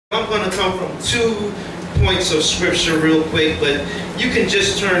come from 2 points of scripture real quick, but you can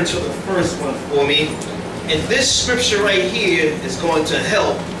just turn to the first one for me. And this scripture right here is going to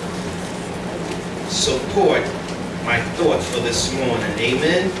help support my thought for this morning.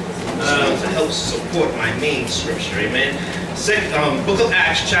 Amen. It's going to help support my main scripture. Amen. Book of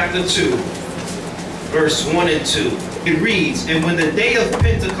Acts chapter 2, verse 1 and 2. It reads, "And when the day of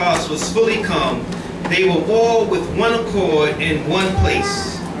Pentecost was fully come, they were all with one accord in one place.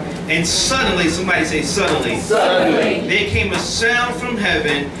 And suddenly," somebody say suddenly, "suddenly there came a sound from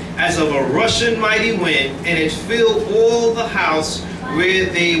heaven as of a rushing mighty wind, and it filled all the house where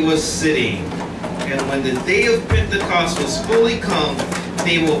they were sitting. And when the day of Pentecost was fully come,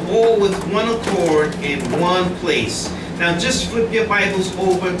 they were all with one accord in one place." Now just flip your Bibles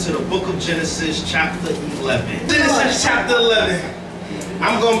over to the book of Genesis chapter 11. Genesis chapter 11.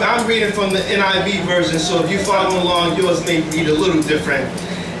 I'm reading from the NIV version, so if you follow along, yours may read a little different.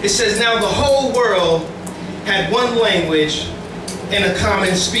 It says, "Now the whole world had one language and a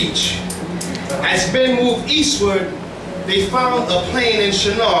common speech. As men moved eastward, they found a plain in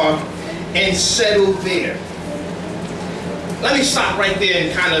Shinar and settled there." Let me stop right there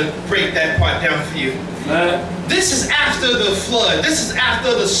and kind of break that part down for you. This is after the flood. This is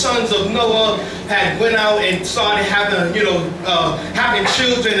after the sons of Noah had went out and started having, having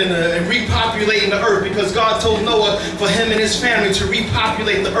children and repopulating the earth, because God told Noah for him and his family to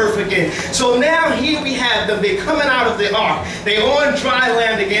repopulate the earth again. So now here we have them. They're coming out of the ark. They're on dry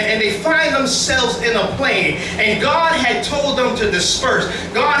land again, and they find themselves in a plain. And God had told them to disperse.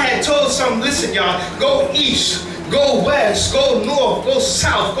 God had told them, "Listen, y'all, go east, go west, go north, go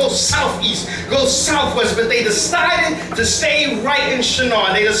south, go southeast, go southwest." But they decided to stay right in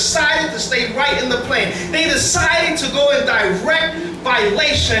Shinar. They decided to stay right in the plain. They decided to go in direct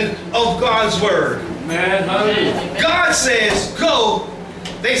violation of God's word. God says, "Go."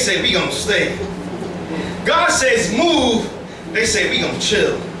 They say, "We gonna stay." God says, "Move." They say, "We gonna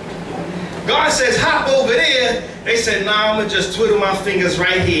chill." God says, "Hop over there." They said, "Nah, I'm going to just twiddle my fingers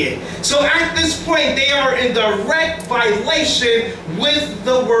right here." So at this point, they are in direct violation with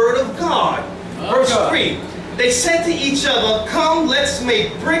the word of God. Verse 3, they said to each other, "Come, let's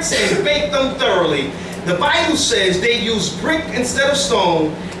make bricks and bake them thoroughly." The Bible says they used brick instead of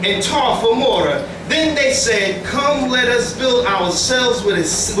stone and tar for mortar. Then they said, "Come, let us build ourselves a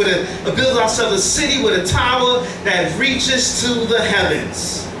city with a tower that reaches to the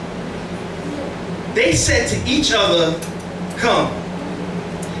heavens." They said to each other, "Come."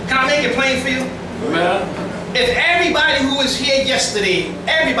 Can I make it plain for you? Amen. If everybody who was here yesterday,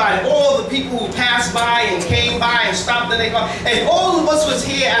 everybody, all the people who passed by and came by and stopped in their car, and all of us was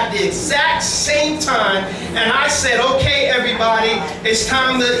here at the exact same time, and I said, "Okay, everybody, it's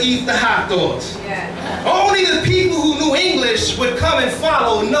time to eat the hot dogs." Yeah. Only the people who knew English would come and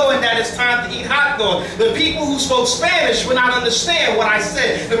follow, knowing that it's time to eat hot dogs. The people who spoke Spanish would not understand what I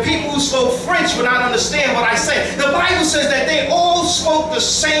said. The people who spoke French would not understand what I said. The Bible says that they all spoke the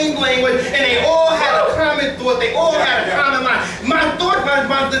same language, and they all had a common thought. They all had a common mind.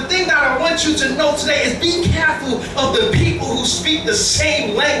 The thing that I want you to know today is be careful of the people who speak the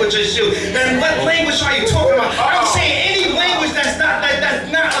same language as you. And what language are you talking about? I'm saying any language that's not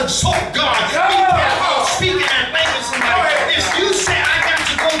exalt God. Be careful of speaking that language. Somebody. If you say, "I got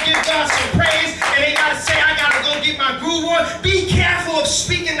to go give God some praise," and they got to say, "I got to go get my groove on," be careful of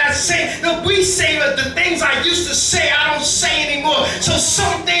speaking that same. We say that the things I used to say, I don't say anymore. So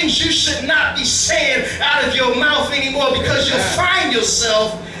some things you should not be saying out of your mouth anymore, because you'll find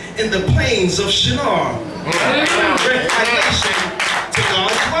yourself in the plains of Shinar. Revelation to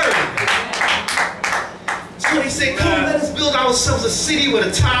God's word. So they said, "Come, let us build ourselves a city with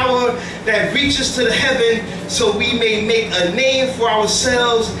a tower that reaches to the heaven, so we may make a name for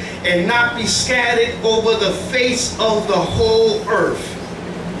ourselves and not be scattered over the face of the whole earth."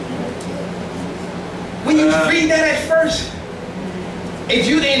 When you read that at first, if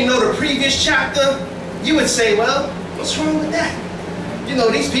you didn't know the previous chapter, you would say, "Well, what's wrong with that? You know,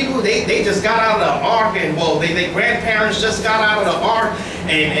 these people, they just got out of the ark, and well, their grandparents just got out of the ark,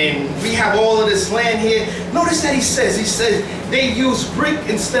 and we have all of this land here." Notice that he says they use brick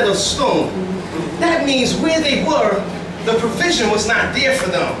instead of stone. That means where they were, the provision was not there for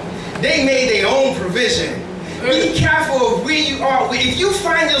them. They made their own provision. Be careful of where you are. If you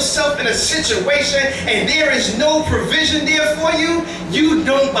find yourself in a situation and there is no provision there for you, you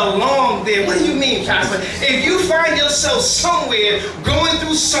don't belong there. What do you mean, Pastor? If you find yourself somewhere going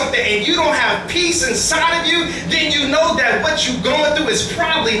through something and you don't have peace inside of you, then you know that what you're going through is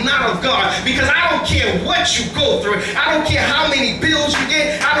probably not of God. Because I don't care what you go through. I don't care how many bills you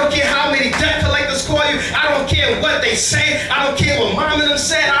get. I don't care how many debt collectors call you. I don't care what they say. I don't care what mom and them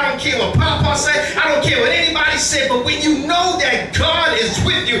said. I don't care what Papa said. I don't care what anybody said. But when you know that God is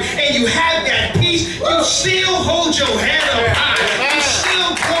with you and you have that peace, you still hold your head up high. You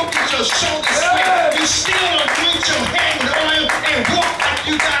still go with your shoulders straight. You still anoint your head with oil and walk like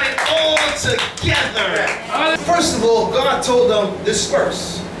you got it all together. First of all, God told them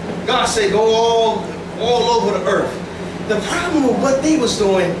disperse. God said go all over the earth. The problem with what they was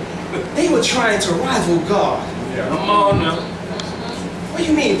doing, they were trying to rival God. Yeah. Come on now. What do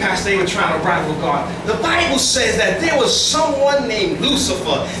you mean, Pastor, they were trying to rival God? The Bible says that there was someone named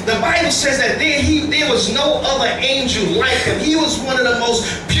Lucifer. The Bible says that there was no other angel like him. He was one of the most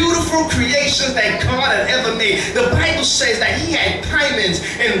beautiful creations that God had ever made. The Bible says that he had diamonds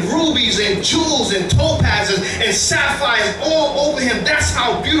and rubies and jewels and topazes and sapphires all over him. That's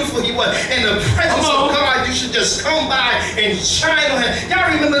how beautiful he was. And the presence of God, you should just come by and shine on him.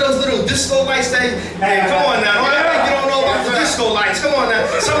 Y'all remember those little disco lights that, hey, come on now. Don't act like you don't know about the disco lights. Come on now.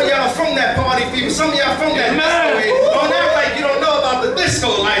 Some of y'all are from that party, people. Some of y'all from that disco. Don't act like you don't know about the disco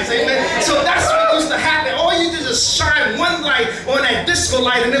lights, amen. So that's what used to happen. All you did is shine one light on that disco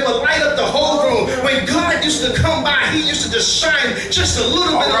light and it would light up the whole room. When God used to come by, he used to just shine just a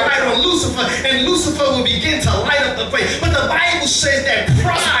little bit of light on Lucifer, and Lucifer would begin to light up the place. But the Bible says that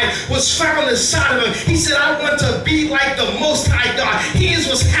pride was found inside of him. He said, I want to be like the Most High God. Here's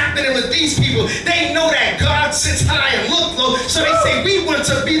what's happening with these people. They know that God sits high and look low, so they say, we want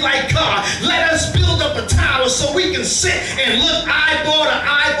to be like God. Let us build up a tower so we can sit and look eyeball to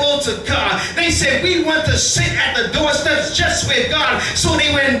eyeball to God. They said, we want to sit at the doorsteps just with God. So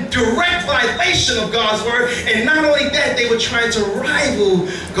they were in direct violation of God's word. And not only that, they were trying to rival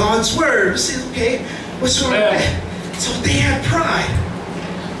God's word. You see, okay, what's wrong with that? So they had pride.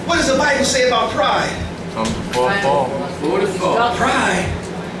 What does the Bible say about pride? Comes before a fall. Pride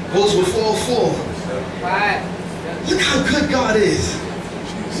goes before a fall. Right. Look how good God is.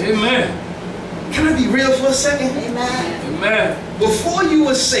 Amen. Can I be real for a second? Amen. Amen. Before you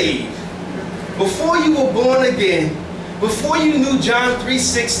were saved, before you were born again, before you knew John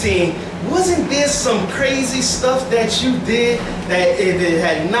 3:16, wasn't there some crazy stuff that you did that if it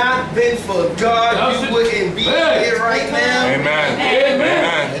had not been for God, you wouldn't be here right now? Amen.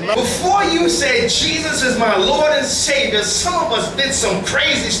 Amen. Before you said Jesus is my Lord and Savior, some of us did some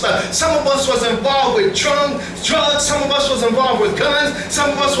crazy stuff. Some of us was involved with drugs. Some of us was involved with guns.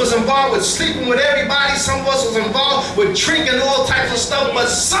 Some of us was involved with sleeping with everybody. Some of us was involved with drinking all types of stuff. But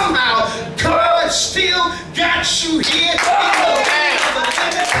somehow God still got you here in the land of the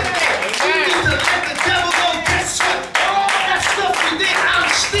living today. You need to let the devil go. Guess what? All that stuff you did, I'm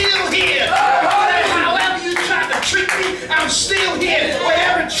still here. However you tried to trick me, I'm still here.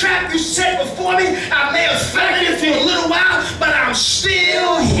 Whatever trap you set before me, I may have fell in it for a little while, but I'm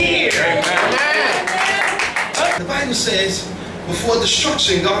still here. The Bible says, before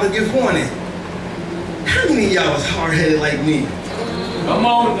destruction, God will give warning. How many of y'all was hard-headed like me? Come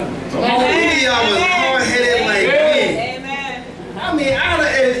on. How many of y'all was hard-headed like me? I mean,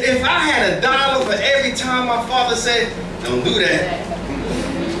 if I had $1 for every time my father said, don't do that,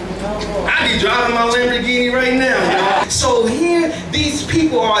 I'd be driving my Lamborghini right now, y'all. So here, these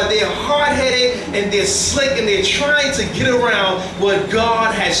people are, they're hard-headed and they're slick and they're trying to get around what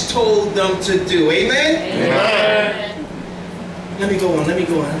God has told them to do. Amen? Amen. Let me go on.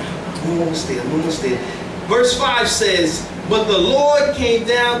 Almost there. Verse 5 says, but the Lord came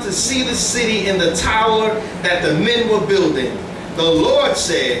down to see the city and the tower that the men were building. The Lord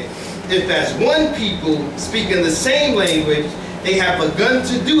said, if as one people speaking the same language, they have begun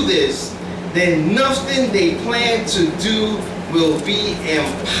to do this, then nothing they plan to do will be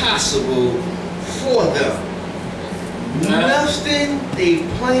impossible for them. Nothing they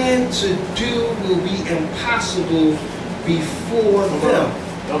plan to do will be impossible before them.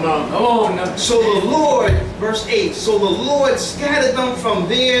 Come on. So the Lord, verse 8, so the Lord scattered them from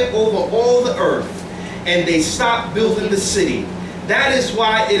there over all the earth, and they stopped building the city. That is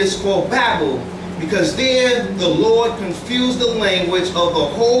why it is called Babel, because there the Lord confused the language of the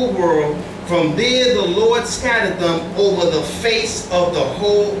whole world. From there the Lord scattered them over the face of the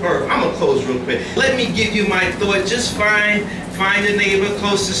whole earth. I'm going to close real quick. Let me give you my thought. Just find the neighbor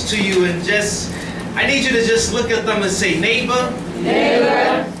closest to you and I need you to just look at them and say, neighbor,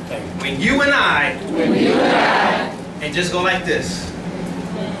 when you and I, and just go like this.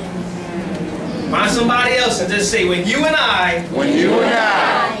 Find somebody else and just say, when you and I.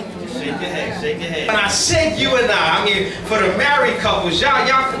 Shake your head. When I said you and I mean, for the married couples, y'all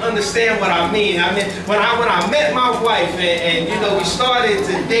can understand what I mean. I mean, when I met my wife and you know, we started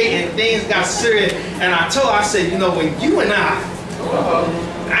to date and things got serious, and I told her, I said, you know, when you and I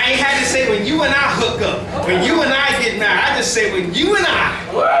ain't had to say when you and I hook up, when you and I get married. I just say when you and I.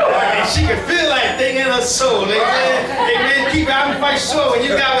 her soul. Amen. Amen. Keep it. I'm quite sure when you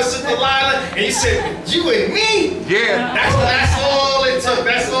got with Sister Lila and you said, you and me? Yeah. That's all it took.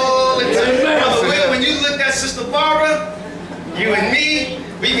 That's all it took. Brother Will, when you looked at Sister Barbara, you and me,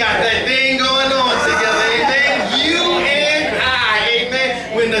 we got that thing going on together. Amen. You and I.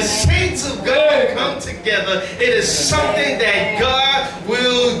 Amen. When the saints of God come together, it is something that God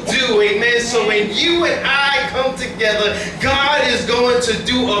will do. Amen. So when you and I come together, God is going to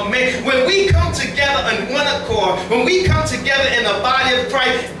do amazing. When we come together in one accord, when we come together in the body of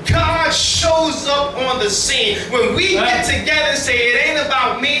Christ, God shows up on the scene. When we get together and say it ain't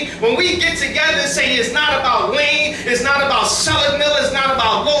about me, when we get together and say it's not about Wayne, it's not about Solid Miller, it's not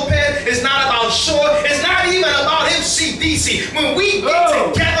about Lopez, it's not about Shore, it's not even about MCDC. When we get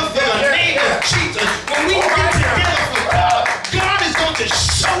together for the name of Jesus, when we get together for God, God is going to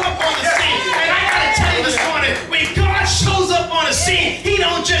show up on the scene. And I got to tell you this morning, when God shows up on the scene, he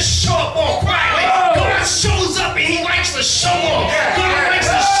don't just show up on quietly. God shows up and he likes to show up. God likes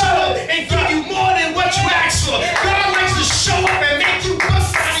to show up and give you more than what you ask for. God likes to show up and make you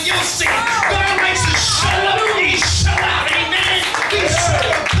bust out of your seat. God likes to show up and he show out. Amen. He's a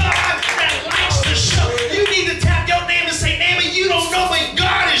God that likes to show. You need to tap your name and say, neighbor, you don't know when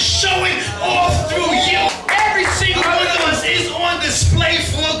God is showing all through you. Every single one of us is on display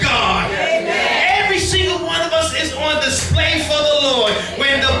for God. Every single one of us is on display for the Lord.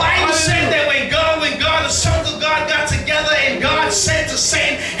 When the Bible said that when God, the sons of God got together and God said to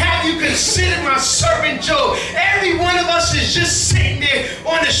Satan, have you considered my servant Job? Every one of us is just sitting there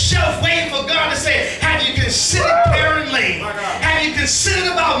on the shelf waiting for God to say, have you considered Karen Lane? Have you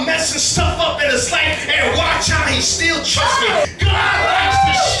considered about messing stuff up in his life and watch how he still trusts me? God likes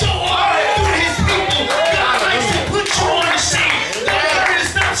to show up through his people. God likes to put you on the scene. The word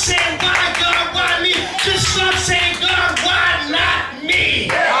is not saying, why God, why me? Just stop saying, God, why not me?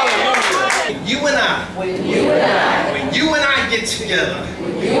 When you and I get together,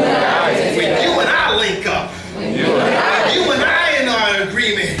 when you and I link up, when you and I in our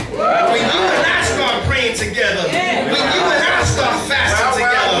agreement, when you and I start praying together, when you and I start fasting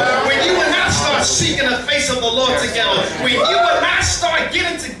together, when you and I start seeking the face of the Lord together, when you and I start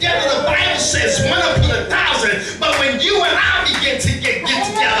getting together, the Bible says one up put 1,000, but when you and I begin to get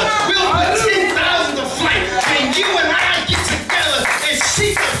together, we'll put 10,000 to flight. When you and I get together and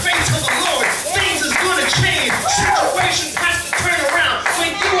seek the face of the Lord, things is going to change. Situations have to turn around. When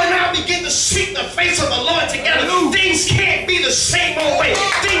you and I begin to seek the face of the Lord together, things can't be the same old way.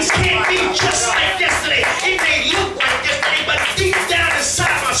 Things can't be just like yesterday. It may look like yesterday, but deep down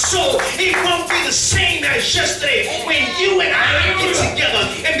inside my soul, it won't be the same as yesterday. When you and I get together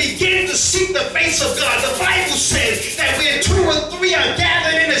and begin to seek the face of God, the Bible says that where 2 or 3 are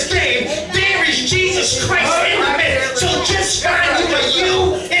gathered in his name, there is Jesus Christ in the midst. So just find you a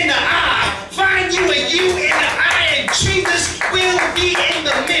you in the eye. Find you a you in the eye, and Jesus will be in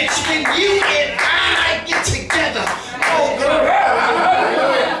the midst. When you and I get together, oh God,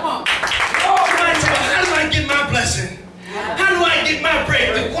 how do I get my blessing? How do I get my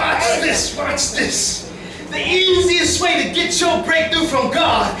breakthrough? Watch this, watch this. The easiest way to get your breakthrough from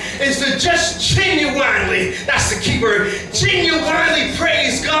God is to just genuinely, that's the key word, genuinely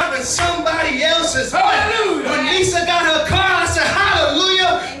praise God when somebody else is. Hallelujah. When Lisa got her car, I said,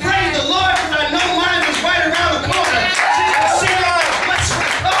 hallelujah, praise the Lord, because I know mine is right around the corner. Sister blessed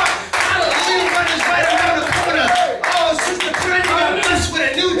with a car, hallelujah, mine is right around the corner. Oh, Sister Karen got blessed with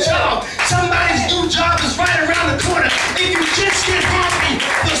a new job. Somebody's new job is right around the corner. If you just get happy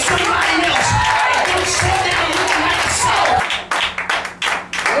for somebody else, don't sit down looking like a soul.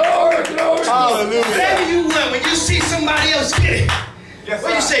 Hallelujah. Whatever you want, when you see somebody else get it,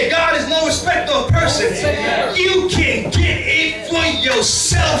 when you say God is no respecter of persons, you can get it for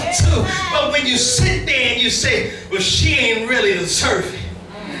yourself too. But when you sit there and you say, well, she ain't really deserving.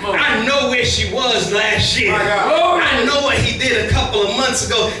 I know where she was last year. I know what he did a couple of months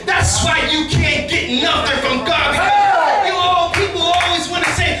ago. That's why you can't get nothing from God. Because you old people always want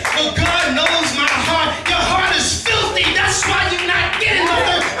to say, well, God knows my heart. Your heart is filthy. That's why you're not getting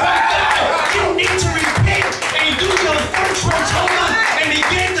nothing from God. You need to repent and do your first rotola and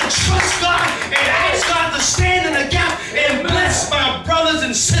begin to trust God and ask God to stand in the gap and bless my brothers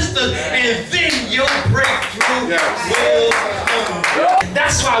and sisters, and then your breakthrough will come.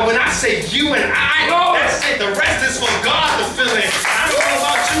 That's why when I say you and I, that's it. The rest is for God to fill in. I don't know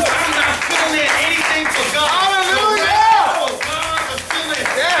about you, but I'm not filling in anything for God. Hallelujah! For God to fill in.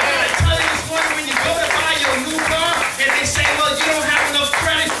 I gotta tell you this morning, when you go to buy your new car and they say, well, you don't have enough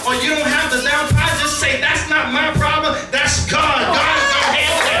credit or you don't have the down payment, just say, that's not my problem. That's God. God is gonna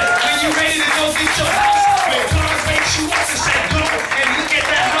handle that. When you're ready to go get your house, when God wakes you up and say, go and look at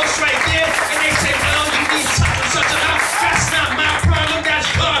that house right there, and they say, well,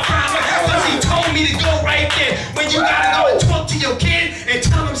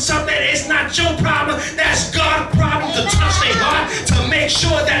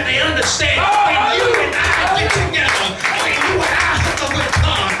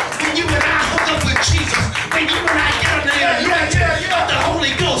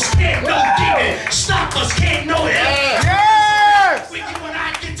 can't know it.